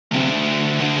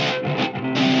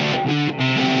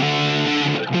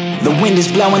The wind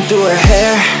is blowing through her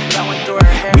hair.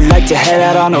 We like to head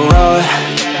out on the road,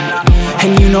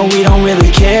 and you know we don't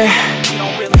really care,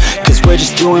 cause we're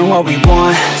just doing what we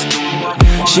want.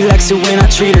 She likes it when I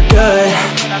treat her good.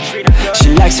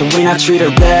 She likes it when I treat her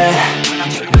bad.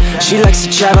 She likes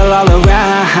to travel all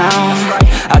around.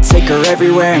 I take her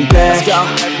everywhere and back.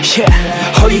 Yeah,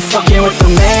 oh, you fucking with the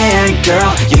man,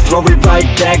 girl. You throw it right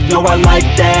back, no, I like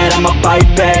that. I'ma bite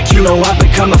back, you know I've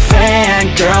become a fan,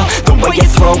 girl. The way you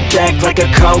throw back like a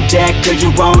Kodak, girl,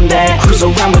 you own that. Cruise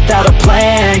around without a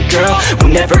plan, girl.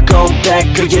 We'll never go back,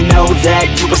 girl, you know that.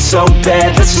 You were so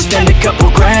bad, let's just spend a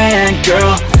couple grand,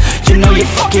 girl. You know you're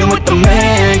fucking with the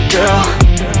man, girl.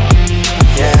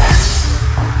 Yeah.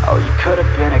 Oh, you could've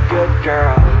been a good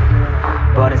girl,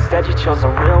 but instead you chose the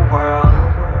real world.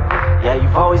 Yeah,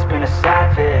 you've always been a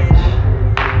savage.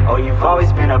 Oh, you've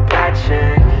always been a bad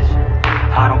chick.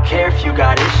 I don't care if you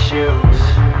got issues.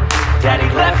 Daddy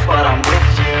left, but I'm with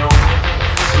you.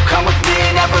 So come with me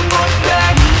and never look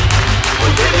back.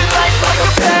 We're living life like a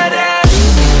badass.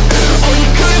 Oh, you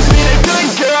could've been a good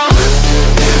girl,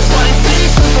 but instead you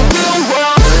chose the real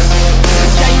world.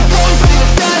 Yeah, you've always been a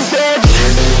savage.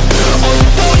 Oh,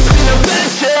 you've always been a bad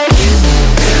chick.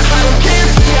 I don't care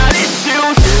if you got issues.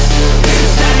 Daddy left, but I'm with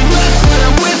you.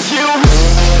 So come with me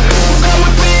and never look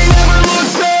back.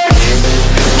 We're living life like a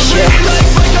badass.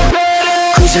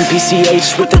 Cruising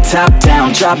PCH with the top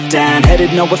down, drop down,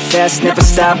 headed nowhere fast, never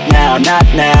stop now, not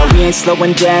now. We ain't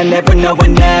slowing down, never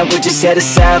knowing that. We're just headed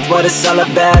south, what it's all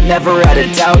about, never had a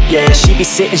doubt, yeah. She be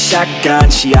sitting shotgun,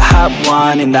 she a hot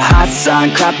one, in the hot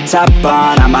sun, crop top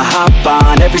on, I'ma hop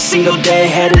on. Every single day,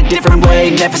 head a different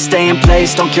way, never stay in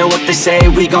place, don't care what they say,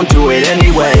 we gon' do it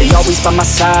anyway. Always by my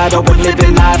side, oh, we're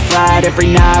living life right. Every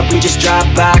night, we just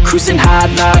drive by, cruising high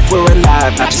life, we're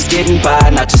alive. Not just getting by,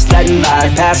 not just letting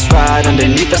life pass right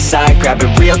underneath the side, grab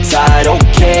it real tight.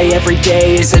 Okay, every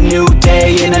day is a new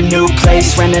day in a new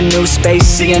place, rent a new space,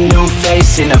 see a new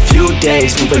face in a few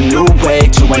days, move a new way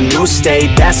to a new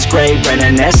state. That's great, rent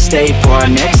an estate for our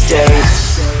next date.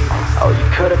 Oh, you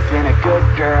could've been a good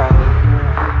girl,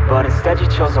 but instead you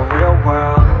chose the real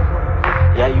world.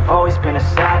 Yeah, you've always been a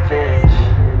savage.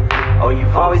 Oh,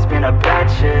 you've always been a bad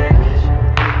chick.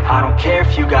 I don't care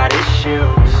if you got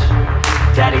issues.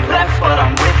 Daddy left, but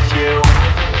I'm with